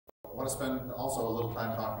want to spend also a little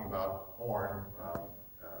time talking about corn,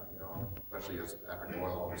 you know, especially as African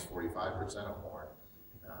oil owns 45% of corn.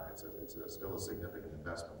 Still a significant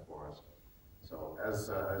investment for us. So as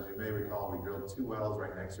you may recall, we drilled 2 wells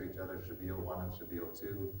right next to each other, Shabelle 1 and Shabelle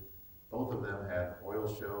 2. Both of them had oil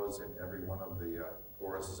shows in every one of the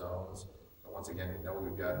porous zones. So once again, we know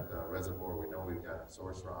we've got reservoir, we know we've got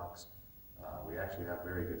source rocks. We actually have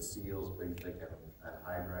very good seals, big, thick, and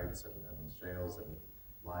hydrites, and shales, and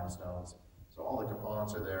limestones. So all the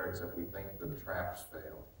components are there, except we think the traps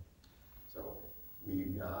failed. So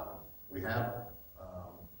we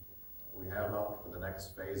have up for the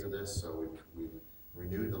next phase of this. So we've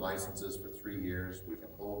renewed the licenses for 3 years. We can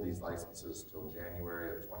hold these licenses till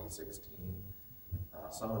January of 2016.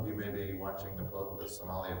 Some of you may be watching the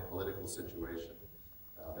Somalia political situation.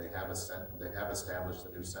 They have established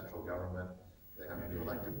a new central government. They have a new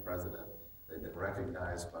elected president. They've been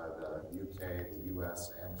recognized by the UK, the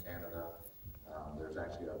US, and Canada. There's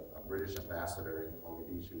actually a British ambassador in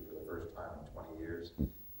Mogadishu for the first time in 20 years.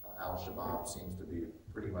 Al-Shabaab seems to be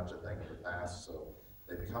pretty much a thing of the past, so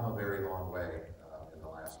they've come a very long way in the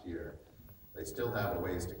last year. They still have a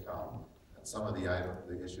ways to come, and some of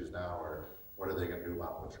the issues now are, what are they going to do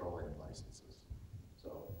about petroleum licenses?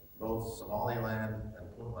 So both Somaliland and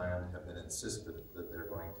Puntland have been insistent that they're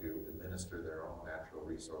going to administer their own natural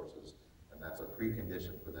resources, and that's a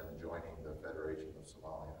precondition for them joining the Federation of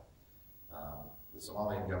Somalia. The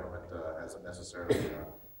Somalian government hasn't necessarily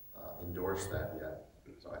endorsed that yet.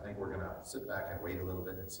 So I think we're going to sit back and wait a little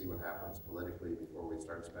bit and see what happens politically before we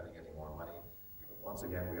start spending any more money. But once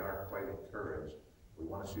again, we are quite encouraged. We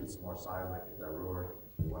want to shoot some more seismic in Darur.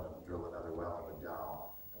 We want to drill another well in the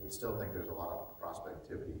Gal. And we still think there's a lot of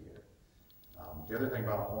prospectivity here. The other thing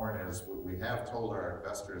about corn is we have told our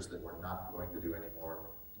investors that we're not going to do any more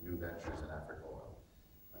new ventures in Africa oil.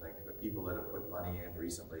 I think the people that have put money in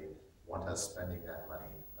recently want us spending that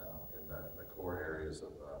money in the core areas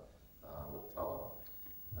of with Tullow.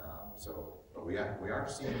 But we are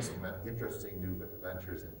seeing some interesting new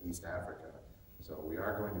ventures in East Africa. So we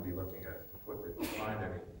are going to be looking at, if we find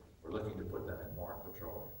any, we're looking to put them in Horn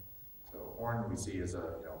Petroleum. So Horn we see as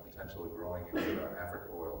a potential growing into Africa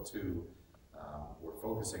oil too. We're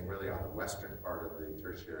focusing really on the western part of the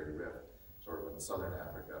tertiary rift, sort of in southern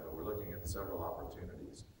Africa, but we're looking at several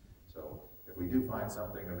opportunities. So if we do find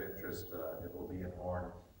something of interest, it will be in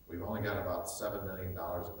Horn. We've only got about $7 million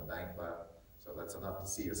in the bank left. So that's enough to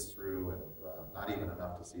see us through, and not even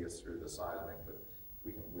enough to see us through the seismic, but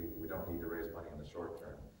we don't need to raise money in the short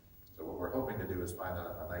term. So what we're hoping to do is find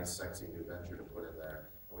a nice, sexy new venture to put in there,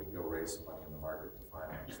 and we can go raise some money in the market to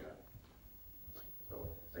finance that.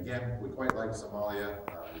 So again, we quite like Somalia.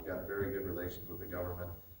 We've got very good relations with the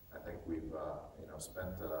government. I think we've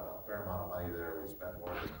spent a fair amount of money there. We've spent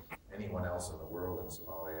more than anyone else in the world in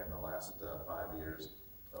Somalia in the last 5 years.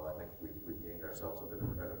 So I think we've gained ourselves a bit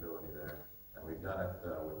of credibility there. And we've done it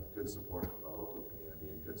with good support from the local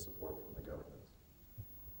community and good support from the government.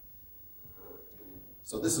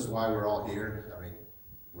 So this is why we're all here. I mean,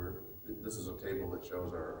 this is a table that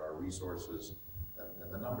shows our resources,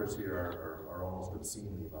 and the numbers here are almost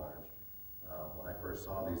obscenely large. When I first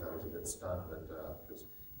saw these, I was a bit stunned because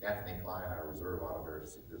Gaffney Klein, our reserve auditor,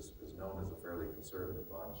 is known as a fairly conservative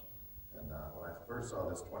bunch. And when I first saw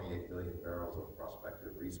this 28 billion barrels of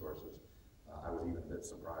prospective resources, I was even a bit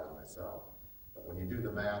surprised myself. But when you do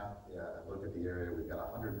the math and look at the area, we've got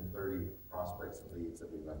 130 prospects and leads that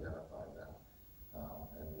we've identified now.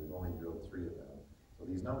 And we've only drilled 3 of them. So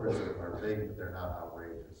these numbers are big, but they're not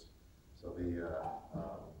outrageous. So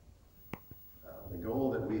the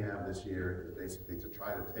goal that we have this year is basically to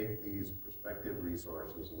try to take these prospective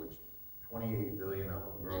resources, which 28 billion of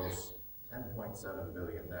them gross, 10.7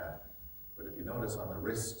 billion net. But if you notice on the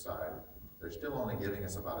risk side, they're still only giving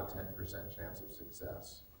us about a 10% chance of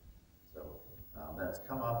success. So that's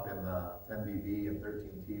come up in 10BB and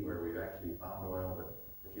 13T where we've actually found oil, but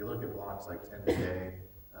if you look at blocks like 10BA,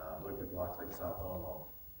 look at blocks like South Omo,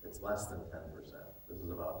 it's less than 10%. This is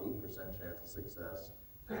about 8% chance of success,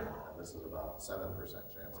 and this is about 7%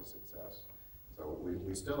 chance of success. So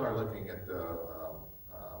we still are looking at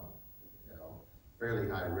fairly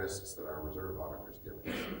high risks that our reserve auditors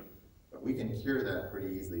give us. But we can cure that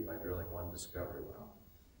pretty easily by drilling 1 discovery well.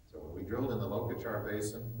 So when we drilled in the Lokajar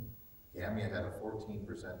Basin, Gambia had a 14%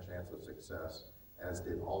 chance of success, as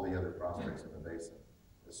did all the other prospects in the basin.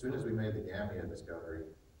 As soon as we made the Gambia discovery,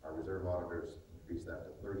 our reserve auditors increased that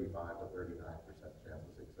to 35 to 39% chance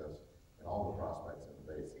of success in all the prospects in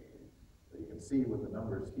the basin. So you can see with the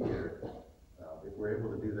numbers here, if we're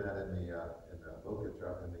able to do that in the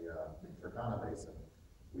Lokajar, in the Turkana Basin,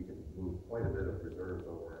 we can move quite a bit of reserves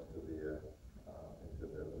over into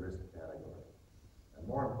the risk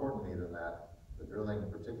importantly than that, the drilling,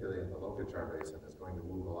 particularly in the Lokichar Basin, is going to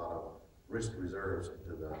move a lot of risk reserves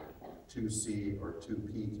into the 2C or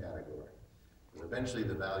 2P category. Because eventually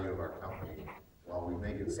the value of our company, while we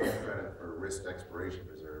may get some credit for risk exploration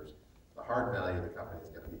reserves, the hard value of the company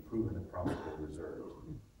is going to be proven and probable reserves,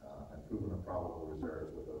 and proven and probable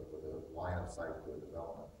reserves with a line of sight to a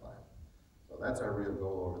development plan. So that's our real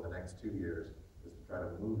goal over the next 2 years, is to try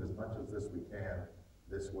to move as much as this we can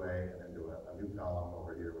this way and into a new column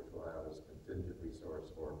over here, which will have as contingent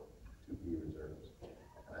resource for 2P reserves.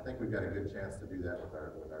 And I think we've got a good chance to do that with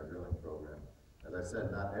our drilling program. As I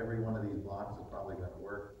said, not every one of these blocks is probably going to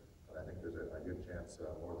work, but I think there's a good chance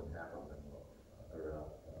more than half of them will,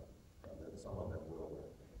 that some of them will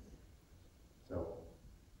work. So,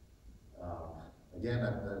 again,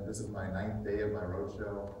 this is my 9th day of my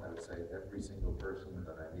roadshow. I would say every single person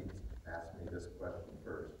that I meet asks me this question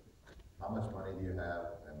first. How much money do you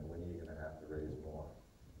have, and when are you going to have to raise more?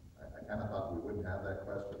 I kind of thought we wouldn't have that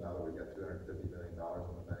question now that we've got $250 million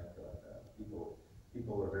in the bank.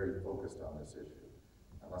 People are very focused on this issue.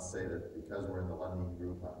 I must say that because we're in the Lundin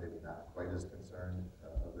group, I'm maybe not quite as concerned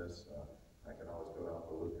of this. I can always go down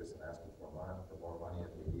to Lucas and ask him for more money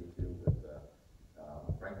if we need to, but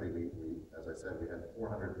frankly, we, as I said, we had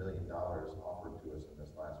 $400 million offered to us in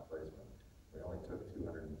this last placement. We only took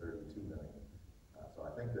 $232 million. So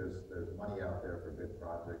I think there's money out there for good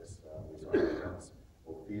projects. We saw our friends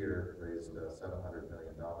Ophir raised $700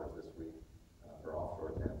 million this week for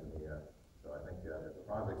offshore Tanzania. So I think if the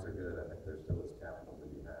projects are good, I think there still is capital to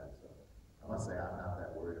be had. So I must say I'm not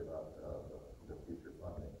that worried about the future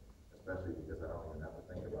funding, especially because I don't even have to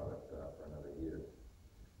think about it for another year.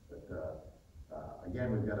 But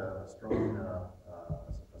again, we've got a strong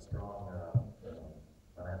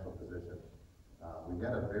financial position. We've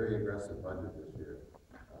got a very aggressive budget this year.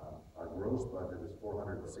 Our gross budget is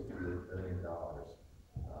 $468 million.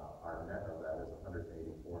 Our net of that is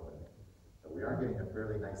 $184 million. So we are getting a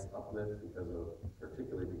fairly nice uplift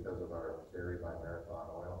particularly because of our carry by Marathon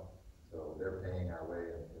Oil. So they're paying our way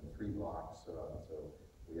in 3 blocks. So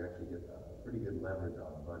we actually get a pretty good leverage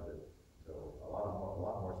on the budget. So a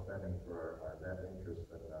lot more spending for our net interest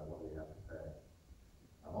than what we have to pay.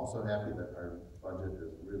 I'm also happy that our budget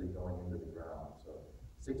is really going into the ground. So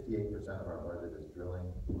 68% of our budget is drilling,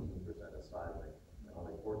 18% is seismic, and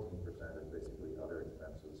only 14% is basically other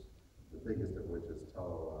expenses, the biggest of which is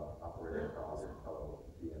operating costs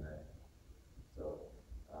and G&A. So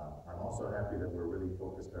I'm also happy that we're really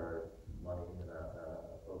focused our money,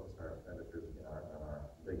 focused our expenditures on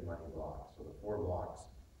our big money blocks. So the 4 blocks,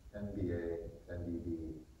 10BA,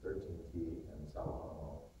 10DB, 13T, and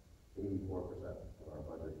Stockholm, 84% of our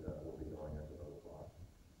budget will be going into those blocks.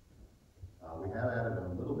 We have added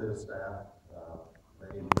a little bit of staff.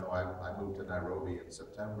 Many of you know I moved to Nairobi in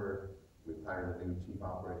September. We've hired a new chief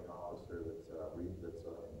operating officer that's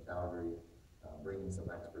in Calgary, bringing some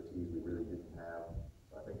expertise we really didn't have.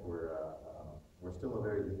 So I think we're still a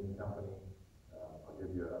very lean company. I'll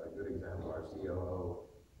give you a good example. Our COO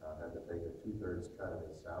had to take a 2/3 cut of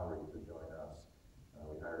his salary to join us.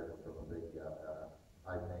 We hired him from a big,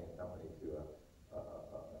 high-paying company to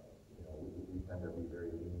we tend to be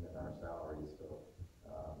very lean in our salaries. So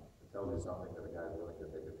it tells you something that a guy's willing to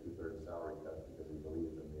take a 2/3 salary cut because he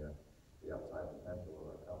believes in the upside potential of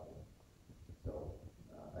our company. So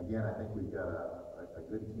again, I think we've got a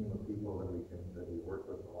good team of people that we work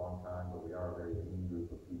with a long time, but we are a very lean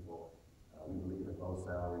group of people. We believe in low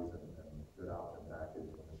salaries and good option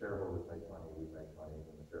package. When the shareholders make money, we make money.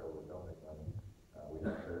 When the shareholders don't make money,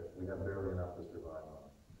 we have barely enough to survive on.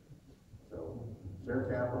 So share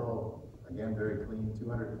capital, again, very clean,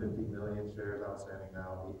 250 million shares outstanding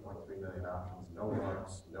now, 8.3 million options, no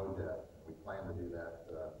warrants, no debt. We plan to do that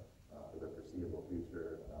for the foreseeable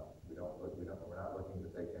future. We're not looking to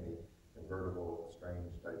take any convertible, strange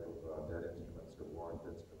type of debt instruments or warrant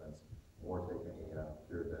instruments, or take any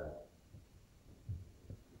pure debt.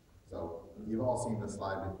 So you've all seen this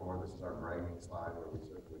slide before. This is our bragging slide where we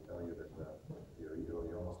tell you that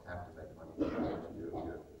you almost have to make money if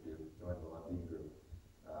you join the Lundin group.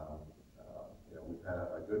 We've had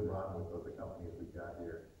a good run with the companies we've got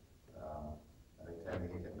here. I think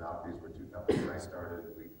Tanzania and Valkyries were 2 companies I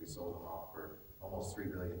started. We sold them off for almost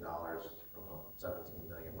 $3 billion from a 17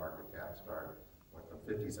 million market cap start. Went from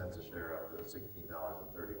 50 cents a share up to $16 and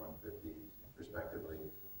 $31.50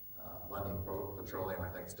 respectively. Lundin Petroleum, I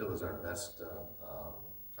think, still is our best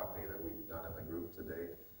company that we've done in the group to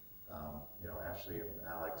date. Ashley and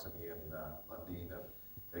Alex and Ian Lundin have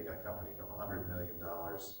taken a company from $100 million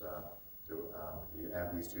to, if you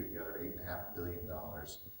add these 2 together, $8.5 billion.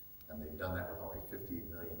 And they've done that with only $50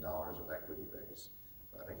 million of equity base.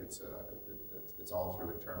 So I think it's it's all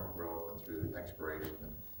through internal growth and through exploration,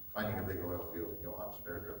 and finding a big oil field in Johan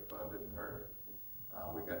Sverdrup didn't hurt.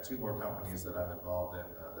 We've got 2 more companies that I'm involved in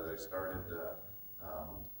that I started.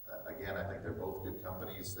 Again, I think they're both good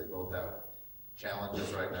companies. They both have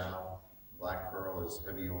challenges right now. Black Pearl is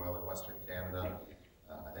heavy oil in Western Canada.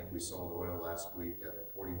 I think we sold oil last week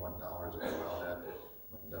at $41 a wellhead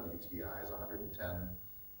when WTI is 110.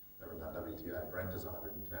 Or not WTI, Brent is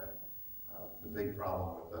 110. The big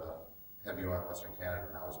problem with heavy oil in Western Canada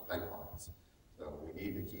now is pipelines. So we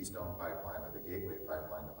need the Keystone Pipeline or the Gateway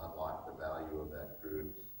Pipeline to unlock the value of that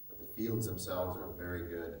crude. But the fields themselves are very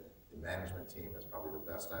good. The management team is probably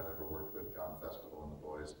the best I've ever worked with, John Festival and the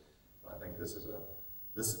boys. So I think this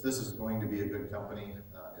is going to be a good company.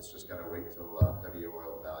 It's just got to wait till heavy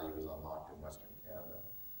oil value is unlocked in Western Canada.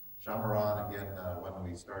 Shamaran, again, when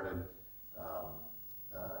we started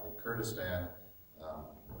in Kurdistan,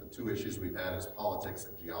 the 2 issues we've had is politics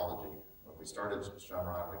and geology. When we started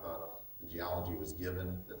Shamaran, we thought the geology was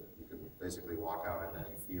given, that you could basically walk out in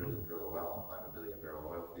any field and drill a well and find a 1 billion barrel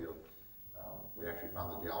oil field. We actually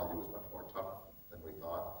found the geology was much more tough than we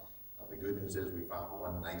thought. The good news is we found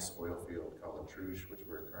 1 nice oil field called the Truche, which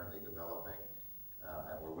we're currently developing,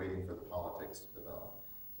 and we're waiting for the politics to develop.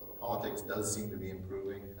 So the politics does seem to be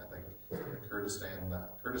improving. I think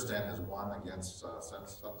Kurdistan has won against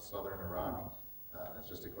southern Iraq. It's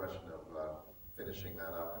just a question of finishing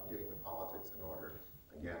that up and getting the politics in order.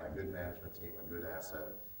 Again, a good management team, a good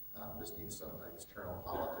asset, just needs some external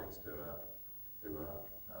politics to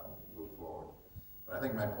move forward. But I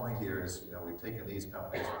think my point here is, we've taken these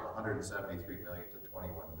companies from 173 million to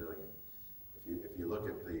 21 billion. If you look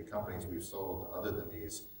at the companies we've sold other than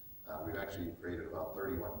these, we've actually created about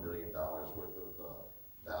 $31 billion worth of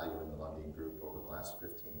value in the Lundin Group over the last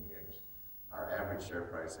 15 years. Our average share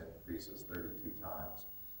price increase is 32 times.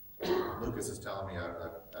 So Lucas is telling me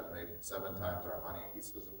I've made 7 times our money. He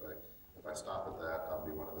says if I stop at that, I'll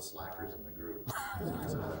be one of the slackers in the group. He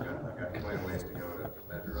says I've got quite a ways to go to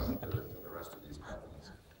measure up to the rest of these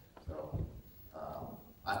companies. So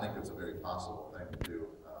I think it's a very possible thing to do.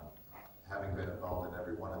 Having been involved in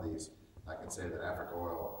every one of these, I can say that Africa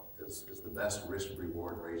Oil is the best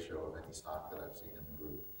risk-reward ratio of any stock that I've seen in the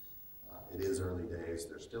group. It is early days.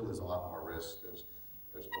 There still is a lot more risk. There's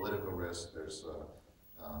political risk. There's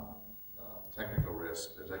technical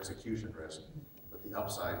risk. There's execution risk. But the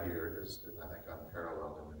upside here is, I think,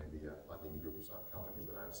 unparalleled in many of the Lundin Group's companies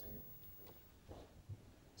that I've seen.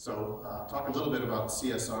 So talk a little bit about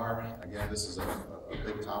CSR. Again, this is a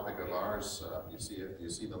big topic of ours. You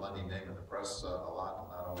see the Lundin name in the press a lot,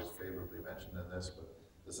 not always favorably mentioned in this, but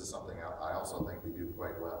this is something I also think we do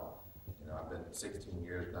quite well. I've been 16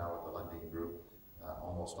 years now with the Lundin Group,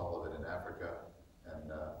 almost all of it in Africa,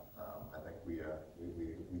 and I think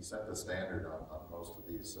we set the standard on most of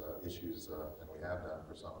these issues, and we have done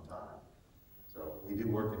for some time. So we do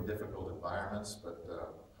work in difficult environments, but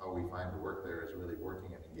how we find to work there is really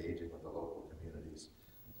working and engaging with the local communities.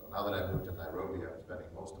 So now that I've moved to Nairobi, I'm spending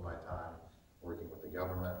most of my time working with the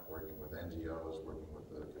government, working with NGOs, working with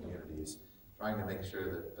the communities, trying to make sure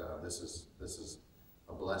that this is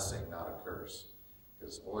a blessing, not a curse.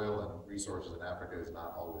 Because oil and resources in Africa is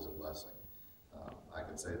not always a blessing. I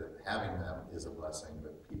can say that having them is a blessing,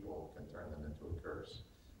 but people can turn them into a curse.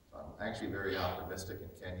 So I'm actually very optimistic in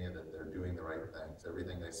Kenya that they're doing the right things.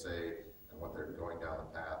 Everything they say and what they're going down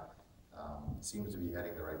the path seems to be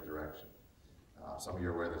heading the right direction. Some of you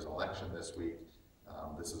are aware there's an election this week.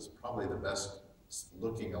 This is probably the best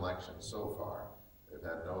looking election so far. They've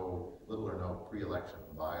had little or no pre-election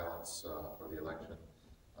violence for the election.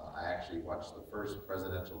 I actually watched the first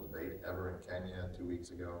presidential debate ever in Kenya 2 weeks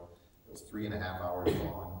ago. It was 3.5 hours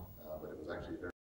long, but it was actually very